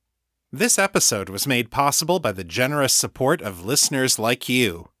This episode was made possible by the generous support of listeners like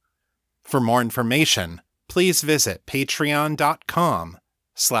you. For more information, please visit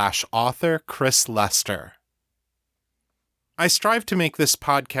patreon.com/author Chris Lester. I strive to make this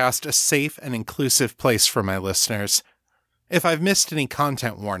podcast a safe and inclusive place for my listeners. If I've missed any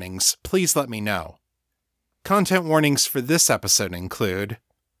content warnings, please let me know. Content warnings for this episode include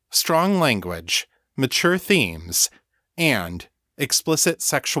strong language, mature themes, and explicit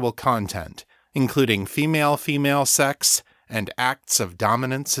sexual content, including female-female sex and acts of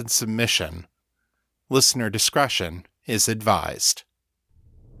dominance and submission. Listener discretion is advised.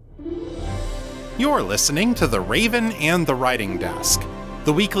 You're listening to The Raven and the Writing Desk,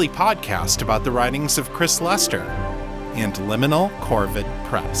 the weekly podcast about the writings of Chris Lester and Liminal Corvid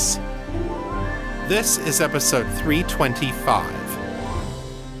Press. This is episode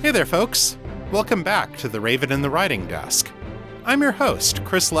 325. Hey there, folks. Welcome back to The Raven and the Writing Desk. I'm your host,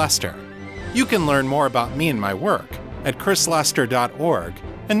 Chris Lester. You can learn more about me and my work at chrislester.org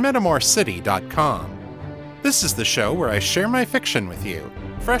and metamorcity.com. This is the show where I share my fiction with you,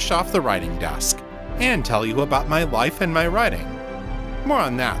 fresh off the writing desk, and tell you about my life and my writing. More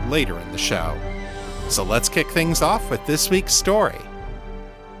on that later in the show. So let's kick things off with this week's story.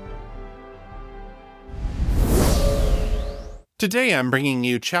 Today I'm bringing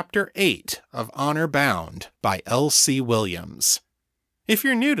you Chapter 8 of Honor Bound by L.C. Williams. If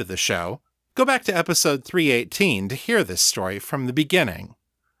you're new to the show, go back to episode 318 to hear this story from the beginning.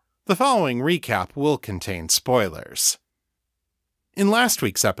 The following recap will contain spoilers. In last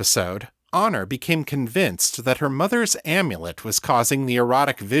week's episode, Honor became convinced that her mother's amulet was causing the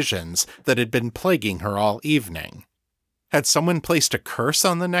erotic visions that had been plaguing her all evening. Had someone placed a curse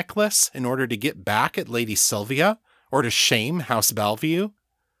on the necklace in order to get back at Lady Sylvia? Or to shame House Bellevue?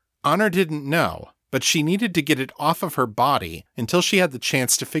 Honor didn't know, but she needed to get it off of her body until she had the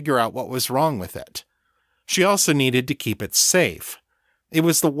chance to figure out what was wrong with it. She also needed to keep it safe. It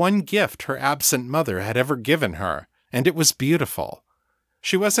was the one gift her absent mother had ever given her, and it was beautiful.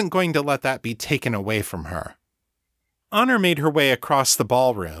 She wasn't going to let that be taken away from her. Honor made her way across the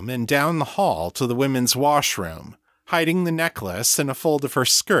ballroom and down the hall to the women's washroom, hiding the necklace in a fold of her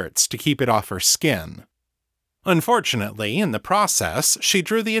skirts to keep it off her skin. Unfortunately, in the process, she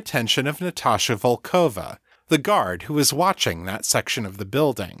drew the attention of Natasha Volkova, the guard who was watching that section of the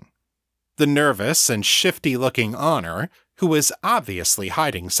building. The nervous and shifty-looking Honor, who was obviously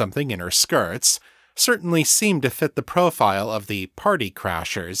hiding something in her skirts, certainly seemed to fit the profile of the party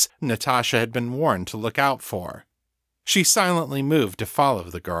crashers Natasha had been warned to look out for. She silently moved to follow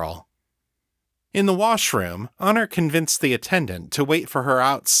the girl. In the washroom, Honor convinced the attendant to wait for her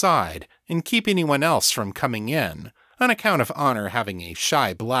outside and keep anyone else from coming in, on account of Honor having a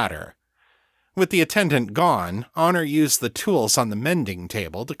shy bladder. With the attendant gone, Honor used the tools on the mending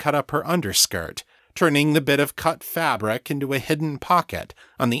table to cut up her underskirt, turning the bit of cut fabric into a hidden pocket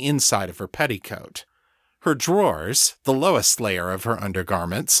on the inside of her petticoat. Her drawers, the lowest layer of her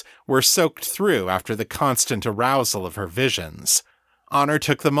undergarments, were soaked through after the constant arousal of her visions. Honor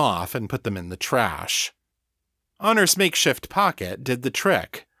took them off and put them in the trash. Honor's makeshift pocket did the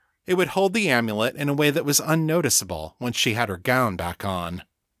trick. It would hold the amulet in a way that was unnoticeable once she had her gown back on.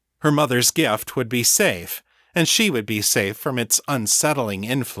 Her mother's gift would be safe, and she would be safe from its unsettling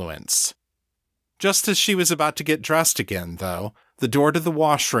influence. Just as she was about to get dressed again, though, the door to the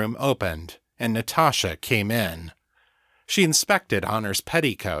washroom opened, and Natasha came in. She inspected Honor's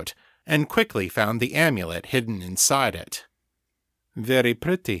petticoat, and quickly found the amulet hidden inside it. "Very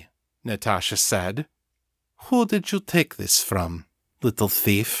pretty," Natasha said. "Who did you take this from, little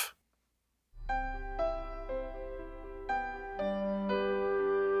thief?"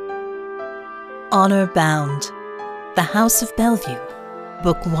 Honor Bound, The House of Bellevue,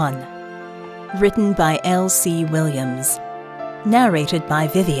 Book 1. Written by L.C. Williams. Narrated by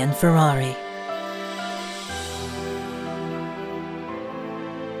Vivian Ferrari.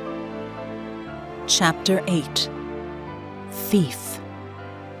 Chapter 8. Thief.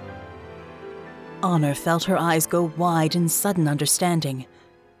 Honor felt her eyes go wide in sudden understanding.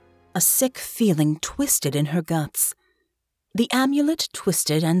 A sick feeling twisted in her guts. The amulet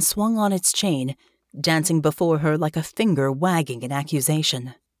twisted and swung on its chain, dancing before her like a finger wagging in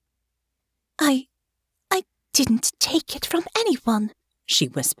accusation. I didn't take it from anyone," she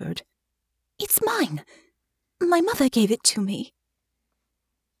whispered. "It's mine. My mother gave it to me."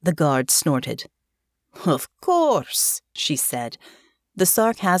 The guard snorted. "Of course," she said, the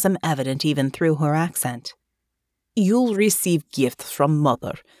sarcasm evident even through her accent. "You'll receive gifts from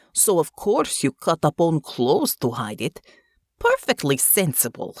Mother, so of course you cut up own clothes to hide it. Perfectly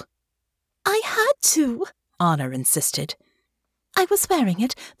sensible." "I had to," Honor insisted. "I was wearing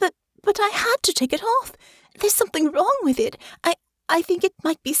it, but But I had to take it off. There's something wrong with it. I think it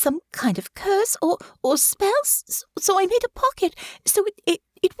might be some kind of curse or spell, so I made a pocket so it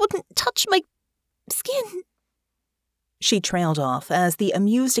wouldn't touch my skin. She trailed off as the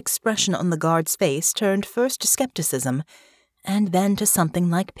amused expression on the guard's face turned first to skepticism and then to something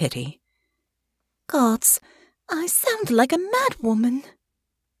like pity. Gods, I sound like a madwoman.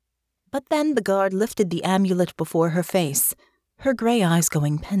 But then the guard lifted the amulet before her face, her grey eyes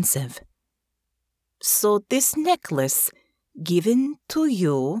going pensive. So this necklace, given to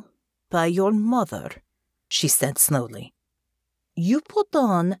you by your mother, she said slowly, you put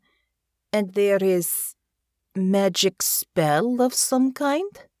on, and there is magic spell of some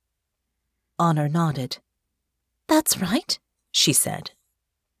kind? Honor nodded. That's right, she said.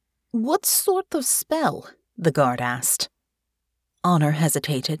 What sort of spell? The guard asked. Honor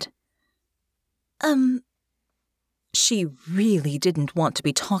hesitated. She really didn't want to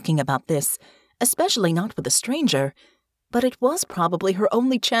be talking about this, especially not with a stranger, but it was probably her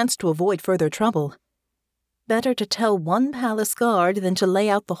only chance to avoid further trouble. Better to tell one palace guard than to lay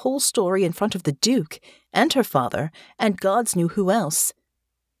out the whole story in front of the Duke, and her father, and gods knew who else.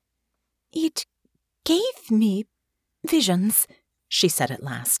 It gave me visions, she said at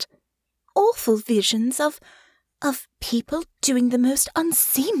last. Awful visions of people doing the most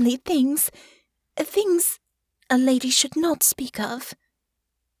unseemly things. Things a lady should not speak of.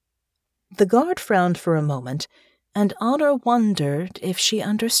 The guard frowned for a moment, and Honor wondered if she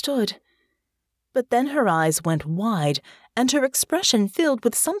understood. But then her eyes went wide, and her expression filled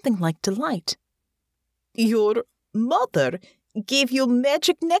with something like delight. Your mother gave you a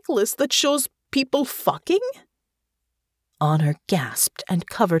magic necklace that shows people fucking? Honor gasped and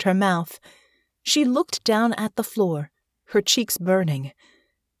covered her mouth. She looked down at the floor, her cheeks burning.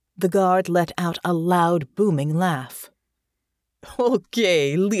 The guard let out a loud, booming laugh.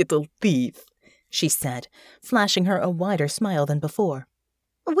 Okay, little thief, she said, flashing her a wider smile than before.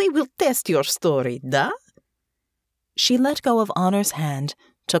 We will test your story, da? She let go of Honor's hand,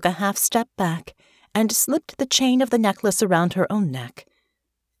 took a half-step back, and slipped the chain of the necklace around her own neck.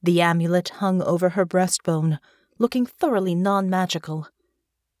 The amulet hung over her breastbone, looking thoroughly non-magical.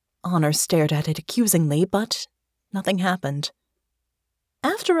 Honor stared at it accusingly, but nothing happened.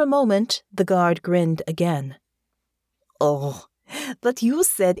 After a moment, the guard grinned again. Oh, but you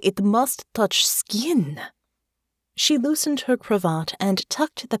said it must touch skin. She loosened her cravat and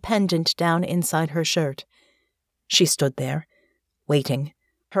tucked the pendant down inside her shirt. She stood there, waiting,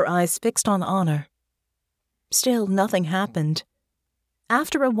 her eyes fixed on Honor. Still nothing happened.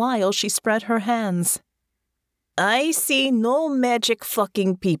 After a while, she spread her hands. I see no magic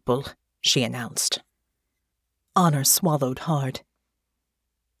fucking people, she announced. Honor swallowed hard.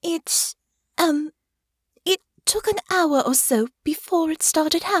 It took an hour or so before it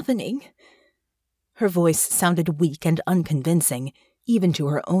started happening. Her voice sounded weak and unconvincing, even to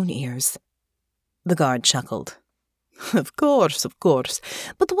her own ears. The guard chuckled. Of course.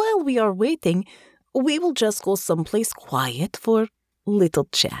 But while we are waiting, we will just go someplace quiet for little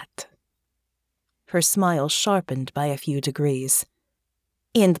chat. Her smile sharpened by a few degrees.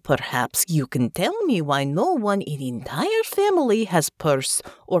 And perhaps you can tell me why no one in the entire family has purse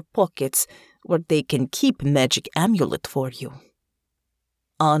or pockets where they can keep magic amulet for you.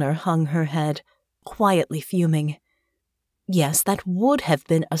 Honor hung her head, quietly fuming. Yes, that would have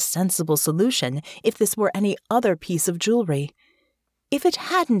been a sensible solution if this were any other piece of jewelry. If it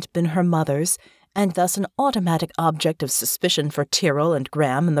hadn't been her mother's, and thus an automatic object of suspicion for Tyrrell and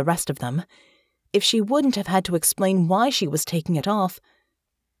Graham and the rest of them, if she wouldn't have had to explain why she was taking it off.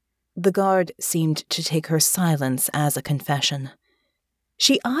 The guard seemed to take her silence as a confession.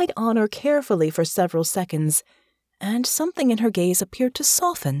 She eyed Honor carefully for several seconds, and something in her gaze appeared to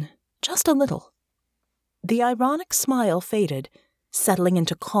soften, just a little. The ironic smile faded, settling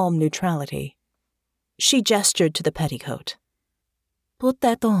into calm neutrality. She gestured to the petticoat. Put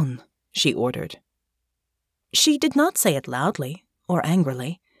that on, she ordered. She did not say it loudly or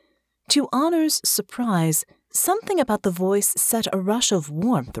angrily. To Honor's surprise, something about the voice set a rush of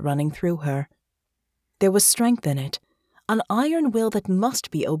warmth running through her. There was strength in it, an iron will that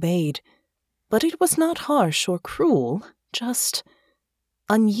must be obeyed, but it was not harsh or cruel, just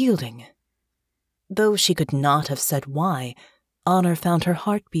unyielding. Though she could not have said why, Honor found her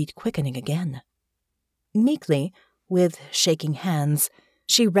heartbeat quickening again. Meekly, with shaking hands,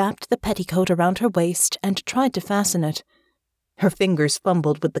 she wrapped the petticoat around her waist and tried to fasten it. Her fingers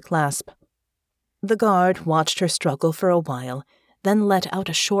fumbled with the clasp. The guard watched her struggle for a while, then let out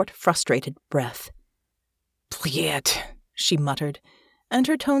a short, frustrated breath. Pliet, she muttered, and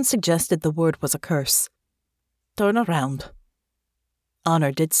her tone suggested the word was a curse. Turn around.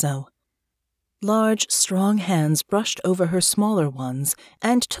 Honor did so. Large, strong hands brushed over her smaller ones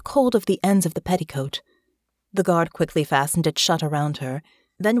and took hold of the ends of the petticoat. The guard quickly fastened it shut around her,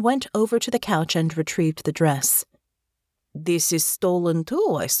 then went over to the couch and retrieved the dress. "This is stolen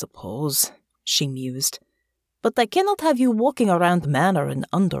too, I suppose," she mused. "But I cannot have you walking around the manor in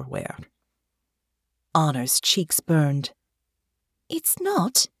underwear." Honor's cheeks burned. "It's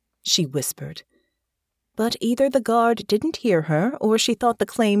not," she whispered. But either the guard didn't hear her, or she thought the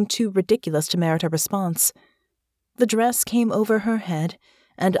claim too ridiculous to merit a response. The dress came over her head,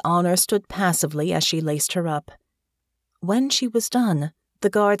 and Honor stood passively as she laced her up. When she was done, the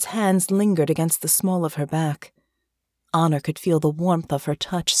guard's hands lingered against the small of her back. Honor could feel the warmth of her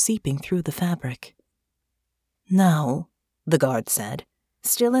touch seeping through the fabric. "Now," the guard said,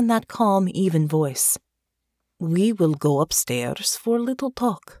 still in that calm, even voice, "we will go upstairs for a little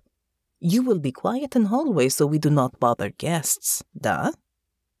talk. You will be quiet in hallway so we do not bother guests, da?"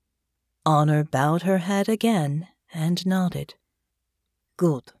 Honor bowed her head again and nodded.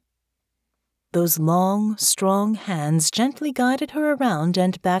 "Good." Those long, strong hands gently guided her around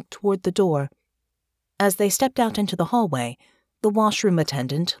and back toward the door. As they stepped out into the hallway, the washroom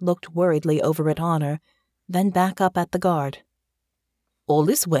attendant looked worriedly over at Honor, then back up at the guard. "All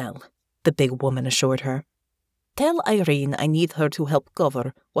is well," the big woman assured her. "Tell Irene I need her to help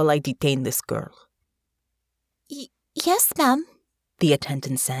cover while I detain this girl." Yes, ma'am," the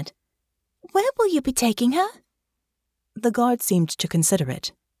attendant said. "Where will you be taking her?" The guard seemed to consider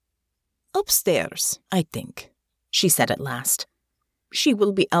it. "Upstairs, I think," she said at last. "She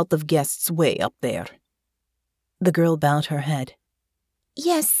will be out of guests' way up there." The girl bowed her head.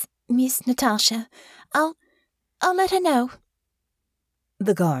 "Yes, Miss Natasha. I'll let her know."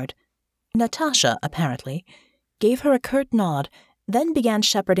 The guard, Natasha apparently, gave her a curt nod, then began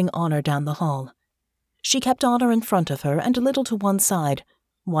shepherding Honor down the hall. She kept Honor in front of her and a little to one side,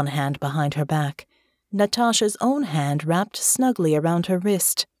 one hand behind her back, Natasha's own hand wrapped snugly around her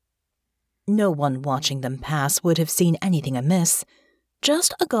wrist. No one watching them pass would have seen anything amiss,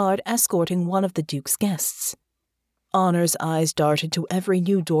 just a guard escorting one of the Duke's guests. Honor's eyes darted to every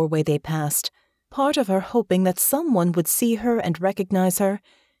new doorway they passed, part of her hoping that someone would see her and recognize her,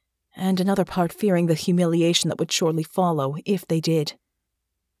 and another part fearing the humiliation that would surely follow if they did.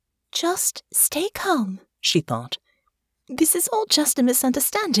 "Just stay calm," she thought. "This is all just a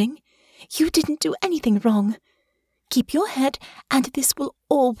misunderstanding. You didn't do anything wrong. Keep your head, and this will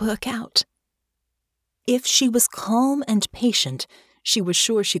all work out." If she was calm and patient, she was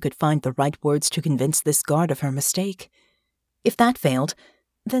sure she could find the right words to convince this guard of her mistake. If that failed,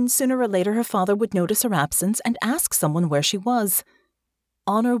 then sooner or later her father would notice her absence and ask someone where she was.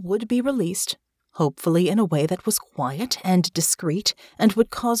 Honor would be released, hopefully in a way that was quiet and discreet and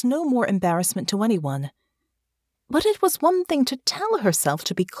would cause no more embarrassment to anyone. But it was one thing to tell herself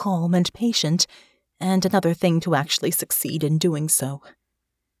to be calm and patient, and another thing to actually succeed in doing so.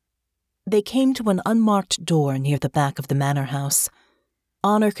 They came to an unmarked door near the back of the manor house.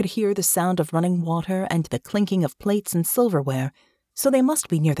 Honor could hear the sound of running water and the clinking of plates and silverware, so they must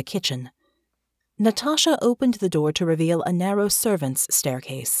be near the kitchen. Natasha opened the door to reveal a narrow servant's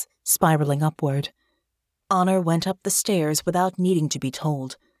staircase, spiraling upward. Honor went up the stairs without needing to be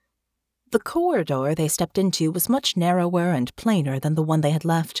told. The corridor they stepped into was much narrower and plainer than the one they had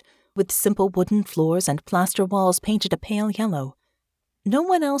left, with simple wooden floors and plaster walls painted a pale yellow. No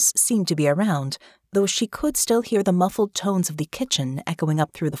one else seemed to be around, though she could still hear the muffled tones of the kitchen echoing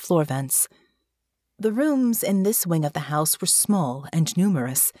up through the floor vents. The rooms in this wing of the house were small and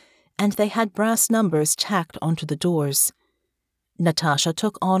numerous, and they had brass numbers tacked onto the doors. Natasha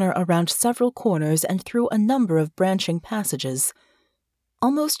took Honor around several corners and through a number of branching passages.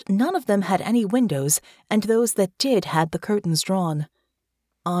 Almost none of them had any windows, and those that did had the curtains drawn.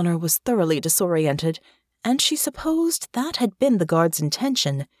 Honor was thoroughly disoriented, and she supposed that had been the guard's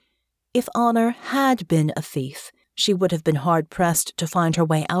intention. If Honor had been a thief, she would have been hard-pressed to find her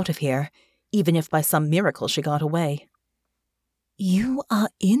way out of here, even if by some miracle she got away. "You are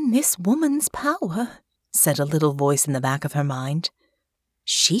in this woman's power," said a little voice in the back of her mind.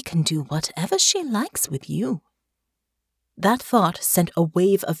 "She can do whatever she likes with you." That thought sent a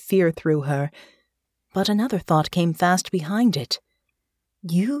wave of fear through her, but another thought came fast behind it.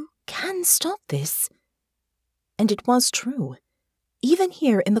 You can stop this. And it was true. Even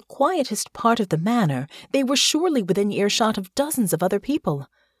here in the quietest part of the manor, they were surely within earshot of dozens of other people.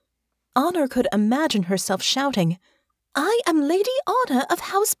 Honor could imagine herself shouting, "I am Lady Honor of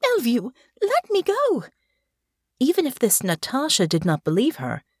House Bellevue. Let me go." Even if this Natasha did not believe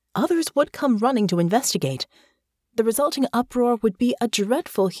her, others would come running to investigate. The resulting uproar would be a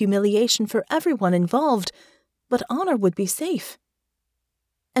dreadful humiliation for everyone involved, but Honor would be safe.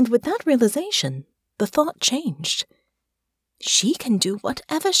 And with that realization, the thought changed. She can do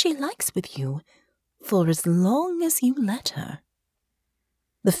whatever she likes with you, for as long as you let her.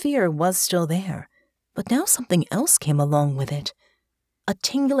 The fear was still there, but now something else came along with it. A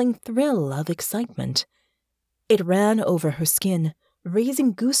tingling thrill of excitement. It ran over her skin,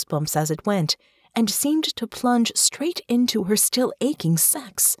 raising goosebumps as it went, and seemed to plunge straight into her still aching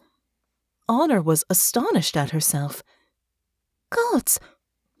sex. Honor was astonished at herself. Gods,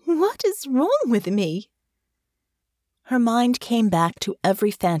 what is wrong with me? Her mind came back to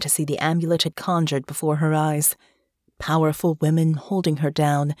every fantasy the amulet had conjured before her eyes. Powerful women holding her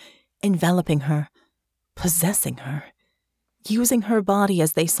down, enveloping her, possessing her, using her body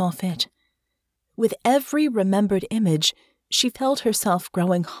as they saw fit. With every remembered image, she felt herself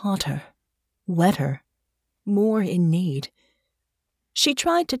growing hotter, wetter, more in need. She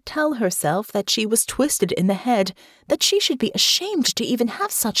tried to tell herself that she was twisted in the head, that she should be ashamed to even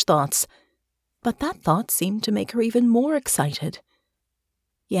have such thoughts. But that thought seemed to make her even more excited.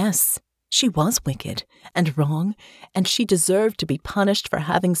 Yes, she was wicked and wrong, and she deserved to be punished for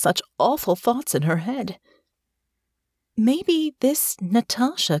having such awful thoughts in her head. Maybe this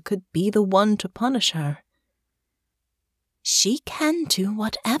Natasha could be the one to punish her. She can do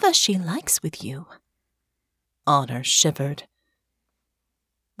whatever she likes with you. Honor shivered.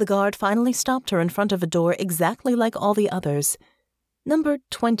 The guard finally stopped her in front of a door exactly like all the others, number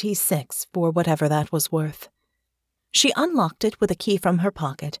 26 for whatever that was worth. She unlocked it with a key from her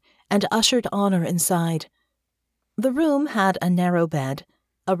pocket and ushered Honor inside. The room had a narrow bed,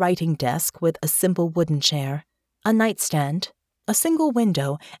 a writing desk with a simple wooden chair, a nightstand, a single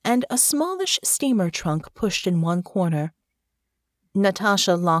window, and a smallish steamer trunk pushed in one corner.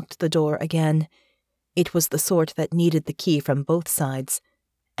 Natasha locked the door again. It was the sort that needed the key from both sides,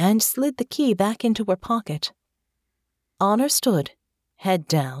 and slid the key back into her pocket. Honor stood, head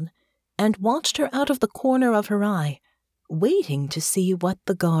down, and watched her out of the corner of her eye, waiting to see what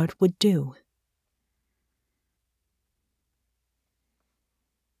the guard would do.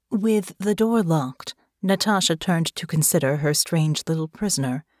 With the door locked, Natasha turned to consider her strange little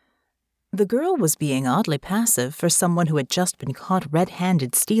prisoner. The girl was being oddly passive for someone who had just been caught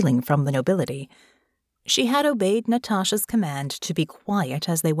red-handed stealing from the nobility. She had obeyed Natasha's command to be quiet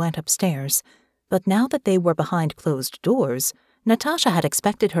as they went upstairs, but now that they were behind closed doors, Natasha had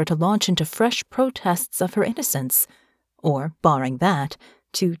expected her to launch into fresh protests of her innocence, or, barring that,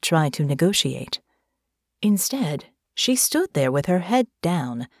 to try to negotiate. Instead, she stood there with her head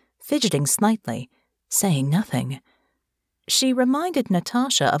down, fidgeting slightly, saying nothing. She reminded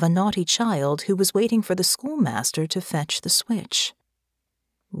Natasha of a naughty child who was waiting for the schoolmaster to fetch the switch.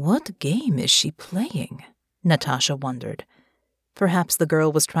 What game is she playing? Natasha wondered. Perhaps the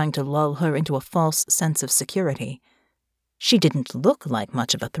girl was trying to lull her into a false sense of security. She didn't look like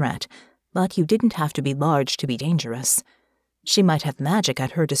much of a threat, but you didn't have to be large to be dangerous. She might have magic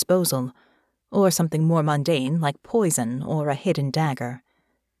at her disposal, or something more mundane like poison or a hidden dagger.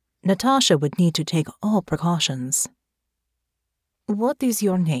 Natasha would need to take all precautions. "What is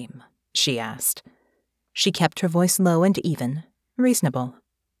your name?" she asked. She kept her voice low and even, reasonable.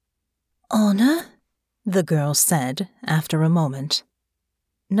 Honor? The girl said after a moment.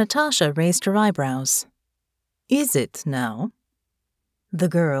 Natasha raised her eyebrows. Is it now? The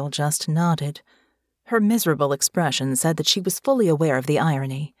girl just nodded. Her miserable expression said that she was fully aware of the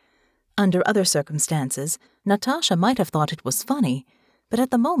irony. Under other circumstances, Natasha might have thought it was funny, but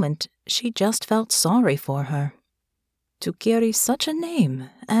at the moment she just felt sorry for her. To carry such a name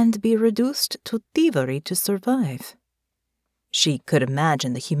and be reduced to thievery to survive. She could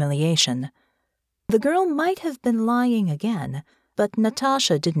imagine the humiliation. The girl might have been lying again, but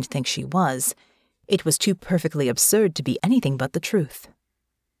Natasha didn't think she was. It was too perfectly absurd to be anything but the truth.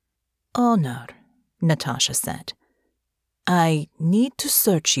 Honor, Natasha said. I need to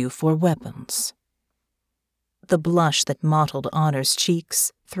search you for weapons. The blush that mottled Honor's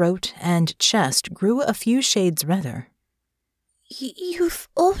cheeks, throat, and chest grew a few shades redder. You've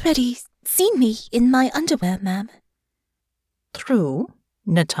already seen me in my underwear, ma'am. True,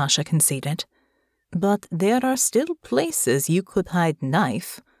 Natasha conceded. But there are still places you could hide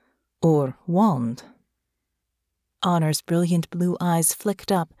knife or wand. Honor's brilliant blue eyes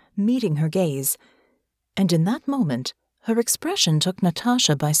flicked up, meeting her gaze, and in that moment her expression took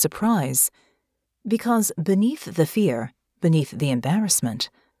Natasha by surprise, because beneath the fear, beneath the embarrassment,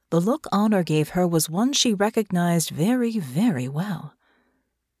 the look Honor gave her was one she recognized very, very well.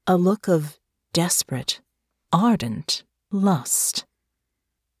 A look of desperate, ardent lust.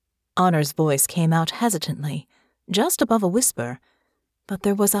 Honor's voice came out hesitantly, just above a whisper, but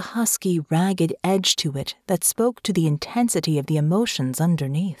there was a husky, ragged edge to it that spoke to the intensity of the emotions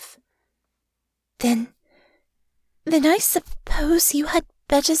underneath. Then I suppose you had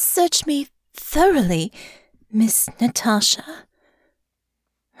better search me thoroughly, Miss Natasha.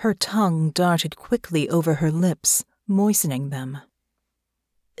 Her tongue darted quickly over her lips, moistening them.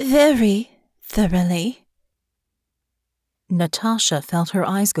 Very thoroughly. Natasha felt her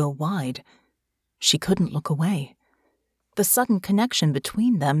eyes go wide. She couldn't look away. The sudden connection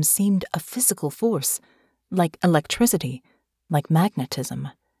between them seemed a physical force, like electricity, like magnetism.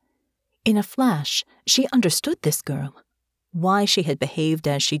 In a flash, she understood this girl, why she had behaved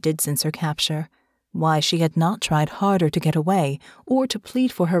as she did since her capture, why she had not tried harder to get away or to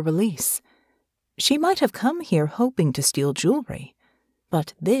plead for her release. She might have come here hoping to steal jewelry,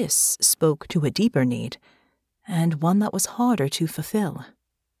 but this spoke to a deeper need, and one that was harder to fulfill.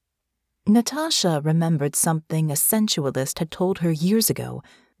 Natasha remembered something a sensualist had told her years ago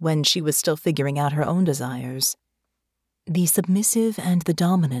when she was still figuring out her own desires. The submissive and the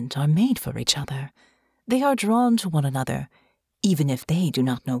dominant are made for each other. They are drawn to one another, even if they do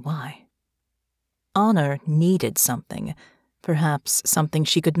not know why. Honor needed something, perhaps something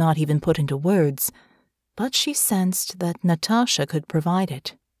she could not even put into words, but she sensed that Natasha could provide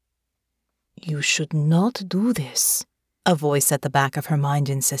it. "You should not do this," a voice at the back of her mind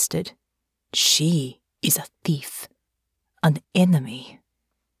insisted. "She is a thief, an enemy."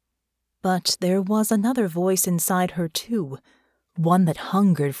 But there was another voice inside her too, one that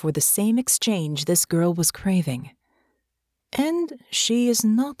hungered for the same exchange this girl was craving. "And she is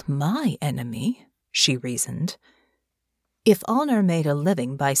not my enemy," she reasoned. If Honor made a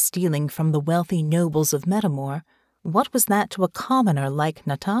living by stealing from the wealthy nobles of Metamore, what was that to a commoner like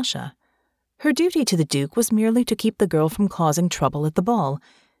Natasha? Her duty to the Duke was merely to keep the girl from causing trouble at the ball,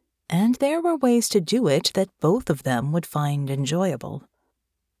 and there were ways to do it that both of them would find enjoyable.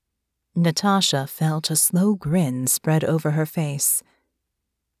 Natasha felt a slow grin spread over her face.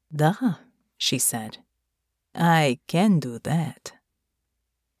 "Duh," she said. "I can do that."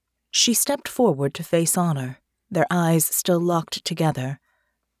 She stepped forward to face Honor, their eyes still locked together.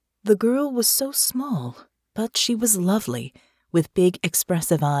 The girl was so small, but she was lovely, with big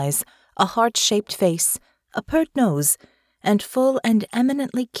expressive eyes, a heart-shaped face, a pert nose, and full and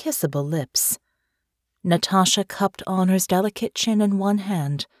eminently kissable lips. Natasha cupped Honor's delicate chin in one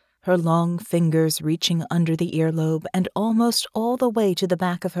hand, her long fingers reaching under the earlobe and almost all the way to the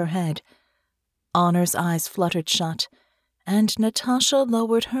back of her head. Honor's eyes fluttered shut, and Natasha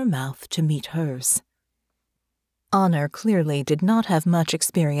lowered her mouth to meet hers. Honor clearly did not have much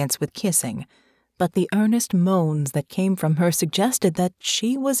experience with kissing, but the earnest moans that came from her suggested that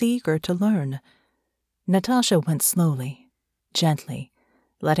she was eager to learn. Natasha went slowly, gently,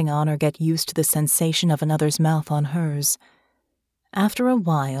 letting Honor get used to the sensation of another's mouth on hers. After a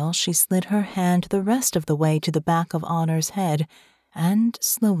while, she slid her hand the rest of the way to the back of Honor's head, and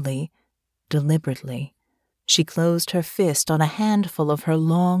slowly, deliberately, she closed her fist on a handful of her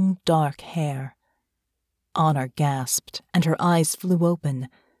long, dark hair. Honor gasped, and her eyes flew open.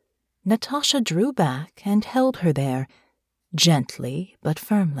 Natasha drew back and held her there, gently but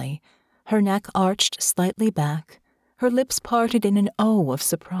firmly, her neck arched slightly back, her lips parted in an O of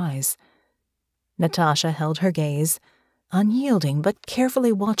surprise. Natasha held her gaze, unyielding but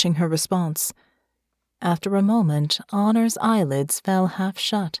carefully watching her response. After a moment, Honor's eyelids fell half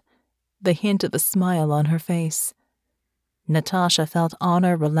shut, the hint of a smile on her face. Natasha felt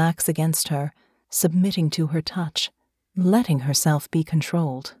Honor relax against her, submitting to her touch, letting herself be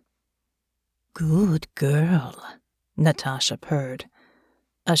controlled. "Good girl," Natasha purred.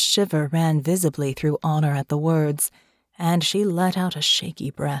 A shiver ran visibly through Honor at the words, and she let out a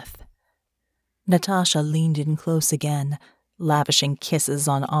shaky breath. Natasha leaned in close again, lavishing kisses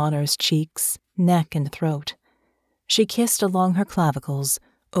on Honor's cheeks, neck, and throat. She kissed along her clavicles,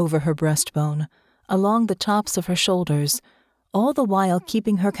 over her breastbone, along the tops of her shoulders, all the while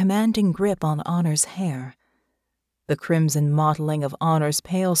keeping her commanding grip on Honor's hair. The crimson mottling of Honor's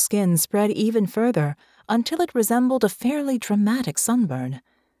pale skin spread even further until it resembled a fairly dramatic sunburn.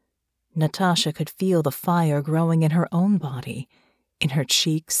 Natasha could feel the fire growing in her own body, in her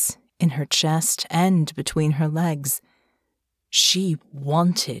cheeks, in her chest, and between her legs. She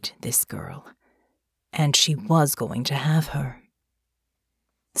wanted this girl, and she was going to have her.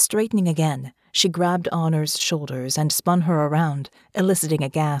 Straightening again, she grabbed Honor's shoulders and spun her around, eliciting a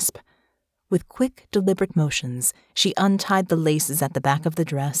gasp. With quick, deliberate motions, she untied the laces at the back of the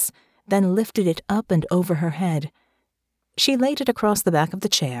dress, then lifted it up and over her head. She laid it across the back of the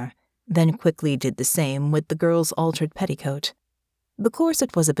chair, then quickly did the same with the girl's altered petticoat. The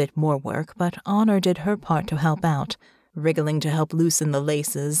corset was a bit more work, but Honor did her part to help out, wriggling to help loosen the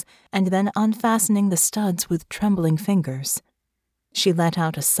laces and then unfastening the studs with trembling fingers. She let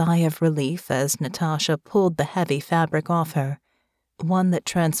out a sigh of relief as Natasha pulled the heavy fabric off her, one that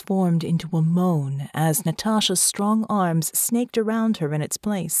transformed into a moan as Natasha's strong arms snaked around her in its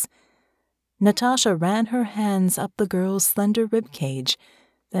place. Natasha ran her hands up the girl's slender ribcage,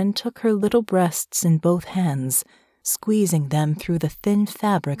 then took her little breasts in both hands, squeezing them through the thin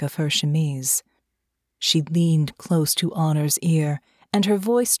fabric of her chemise. She leaned close to Honor's ear, and her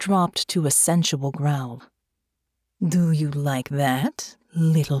voice dropped to a sensual growl. "Do you like that,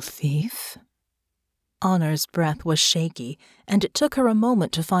 little thief?" Honor's breath was shaky, and it took her a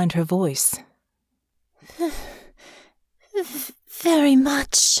moment to find her voice. Very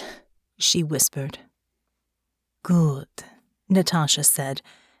much, she whispered. "Good," Natasha said,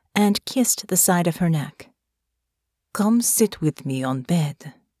 and kissed the side of her neck. "Come sit with me on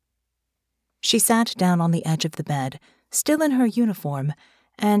bed." She sat down on the edge of the bed, still in her uniform,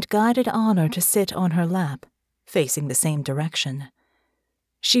 and guided Honor to sit on her lap, facing the same direction.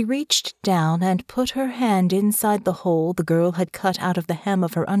 She reached down and put her hand inside the hole the girl had cut out of the hem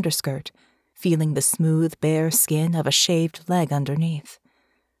of her underskirt, feeling the smooth, bare skin of a shaved leg underneath.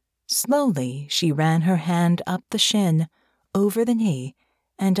 Slowly, she ran her hand up the shin, over the knee,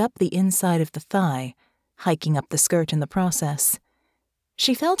 and up the inside of the thigh, hiking up the skirt in the process.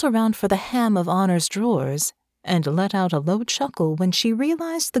 She felt around for the hem of Honor's drawers and let out a low chuckle when she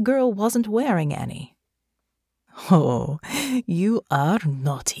realized the girl wasn't wearing any. "Oh, you are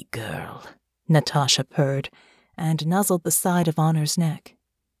naughty girl," Natasha purred, and nuzzled the side of Honor's neck.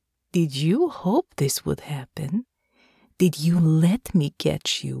 "Did you hope this would happen? Did you let me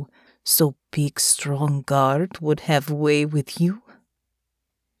catch you so big, strong guard would have way with you?"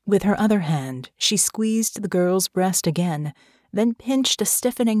 With her other hand, she squeezed the girl's breast again, then pinched a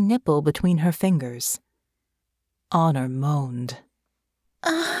stiffening nipple between her fingers. Honor moaned.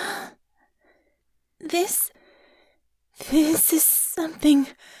 This is something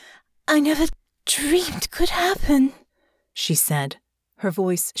I never dreamed could happen, she said, her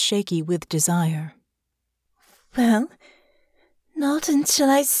voice shaky with desire. "Well, not until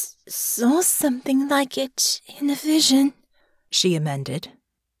I saw something like it in a vision," she amended.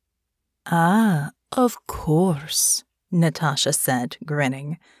 "Ah, of course," Natasha said,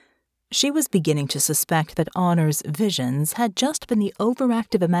 grinning. She was beginning to suspect that Honor's visions had just been the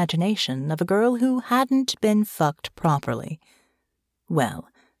overactive imagination of a girl who hadn't been fucked properly. Well,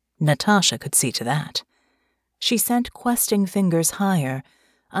 Natasha could see to that. She sent questing fingers higher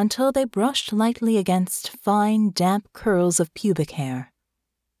until they brushed lightly against fine, damp curls of pubic hair.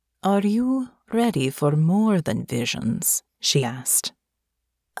 "Are you ready for more than visions?" she asked.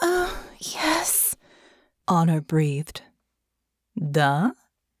 "Oh, yes," Honor breathed. "Da?"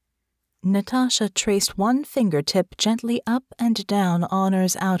 Natasha traced one fingertip gently up and down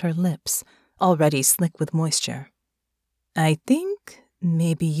Honor's outer lips, already slick with moisture. "I think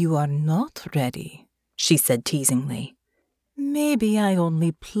maybe you are not ready," she said teasingly. "Maybe I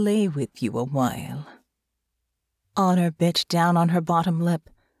only play with you a while." Honor bit down on her bottom lip,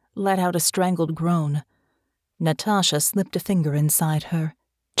 let out a strangled groan. Natasha slipped a finger inside her,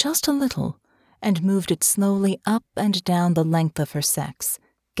 just a little, and moved it slowly up and down the length of her sex,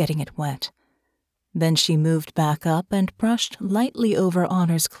 getting it wet. Then she moved back up and brushed lightly over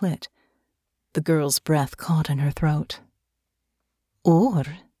Honor's clit. The girl's breath caught in her throat. "Or,"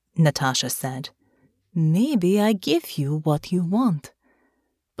 Natasha said, "maybe I give you what you want,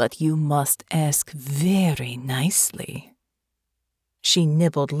 but you must ask very nicely." She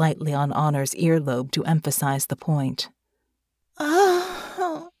nibbled lightly on Honor's earlobe to emphasize the point.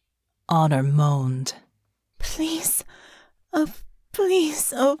 "Oh," Honor moaned. "Please, oh,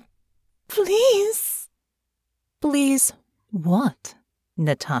 please, oh, please." "Please what?"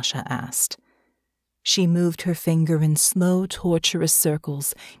 Natasha asked. She moved her finger in slow, torturous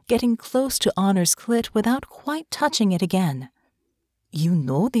circles, getting close to Honor's clit without quite touching it again. "You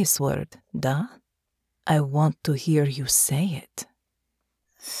know this word, da? I want to hear you say it."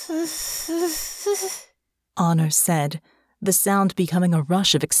 Honor said, the sound becoming a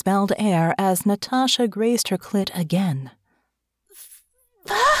rush of expelled air as Natasha grazed her clit again.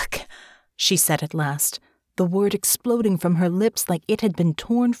 "Fuck," she said at last, the word exploding from her lips like it had been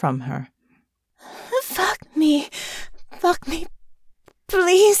torn from her. Fuck me,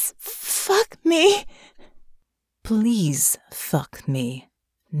 please, fuck me." "Please fuck me,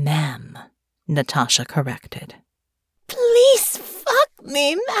 ma'am," Natasha corrected. "Please fuck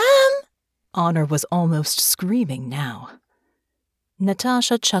me, ma'am." Honor was almost screaming now.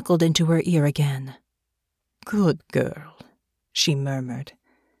 Natasha chuckled into her ear again. "Good girl," she murmured.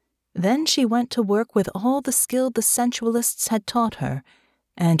 Then she went to work with all the skill the sensualists had taught her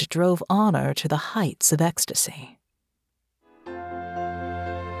and drove Honor to the heights of ecstasy.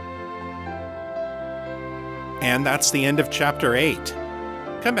 And that's the end of Chapter 8.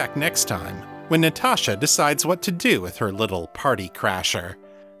 Come back next time when Natasha decides what to do with her little party crasher,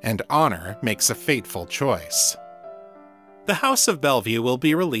 and Honor makes a fateful choice. The House of Bellevue will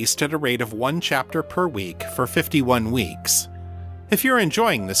be released at a rate of 1 chapter per week for 51 weeks. If you're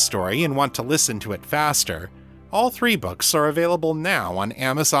enjoying this story and want to listen to it faster, all 3 books are available now on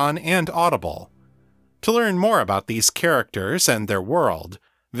Amazon and Audible. To learn more about these characters and their world,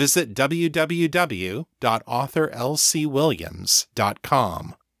 visit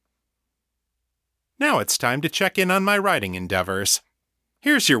www.authorlcwilliams.com. Now it's time to check in on my writing endeavors.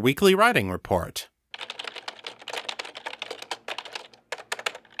 Here's your weekly writing report.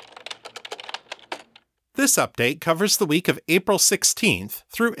 This update covers the week of April 16th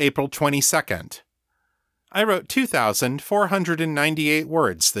through April 22nd. I wrote 2,498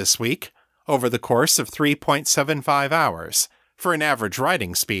 words this week, over the course of 3.75 hours, for an average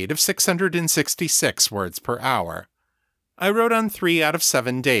writing speed of 666 words per hour. I wrote on 3 out of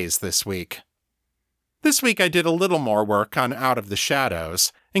 7 days this week. This week I did a little more work on Out of the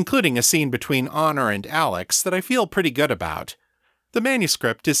Shadows, including a scene between Honor and Alex that I feel pretty good about. The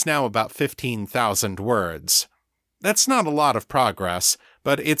manuscript is now about 15,000 words. That's not a lot of progress,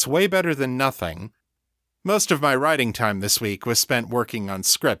 but it's way better than nothing. Most of my writing time this week was spent working on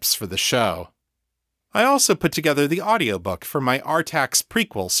scripts for the show. I also put together the audiobook for my Artax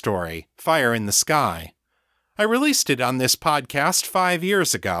prequel story, Fire in the Sky. I released it on this podcast 5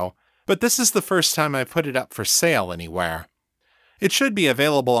 years ago, but this is the first time I put it up for sale anywhere. It should be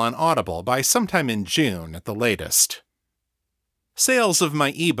available on Audible by sometime in June at the latest. Sales of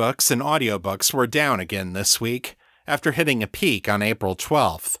my ebooks and audiobooks were down again this week, after hitting a peak on April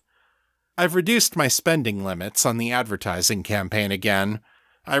 12th. I've reduced my spending limits on the advertising campaign again.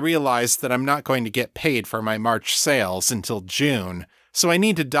 I realized that I'm not going to get paid for my March sales until June, so I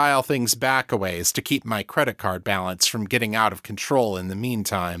need to dial things back a ways to keep my credit card balance from getting out of control in the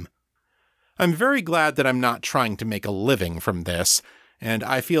meantime. I'm very glad that I'm not trying to make a living from this, and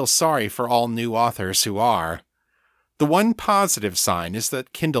I feel sorry for all new authors who are. The one positive sign is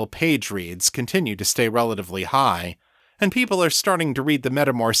that Kindle page reads continue to stay relatively high, and people are starting to read the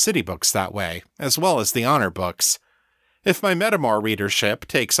Metamor City books that way, as well as the Honor books. If my Metamor readership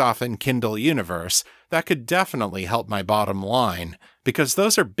takes off in Kindle Universe, that could definitely help my bottom line, because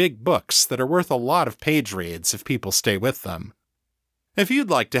those are big books that are worth a lot of page reads if people stay with them. If you'd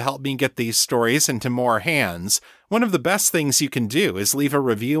like to help me get these stories into more hands, one of the best things you can do is leave a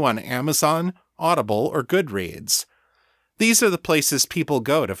review on Amazon, Audible, or Goodreads. These are the places people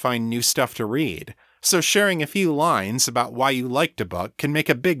go to find new stuff to read, so sharing a few lines about why you liked a book can make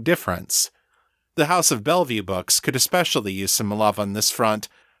a big difference. The House of Bellevue books could especially use some love on this front,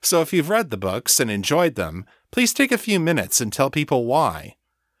 so if you've read the books and enjoyed them, please take a few minutes and tell people why.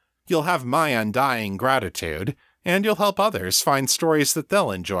 You'll have my undying gratitude, and you'll help others find stories that they'll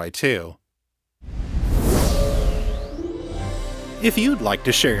enjoy too. If you'd like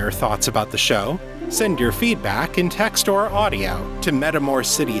to share your thoughts about the show, send your feedback in text or audio to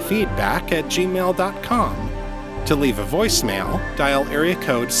metamorcityfeedback@gmail.com. To leave a voicemail, dial area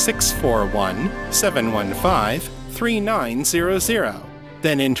code 641-715-3900,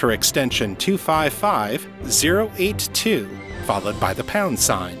 then enter extension 255082, followed by the #.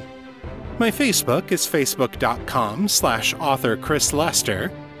 My Facebook is facebook.com/author Chris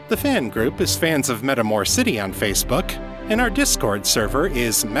Lester. The fan group is Fans of Metamor City on Facebook, and our Discord server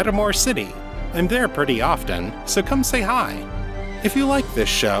is Metamor City. I'm there pretty often, so come say hi. If you like this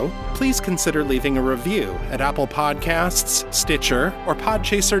show, please consider leaving a review at Apple Podcasts, Stitcher, or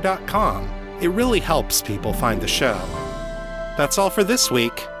Podchaser.com. It really helps people find the show. That's all for this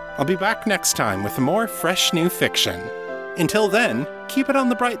week. I'll be back next time with more fresh new fiction. Until then, keep it on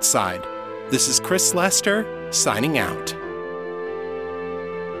the bright side. This is Chris Lester, signing out.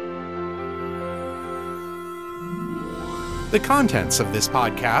 The contents of this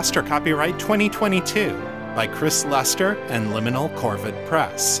podcast are copyright 2022 by Chris Lester and Liminal Corvid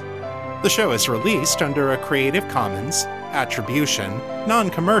Press. The show is released under a Creative Commons, Attribution,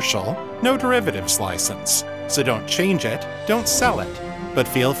 Non-Commercial, No Derivatives license, so don't change it, don't sell it, but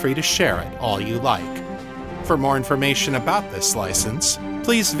feel free to share it all you like. For more information about this license,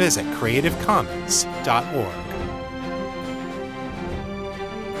 please visit creativecommons.org.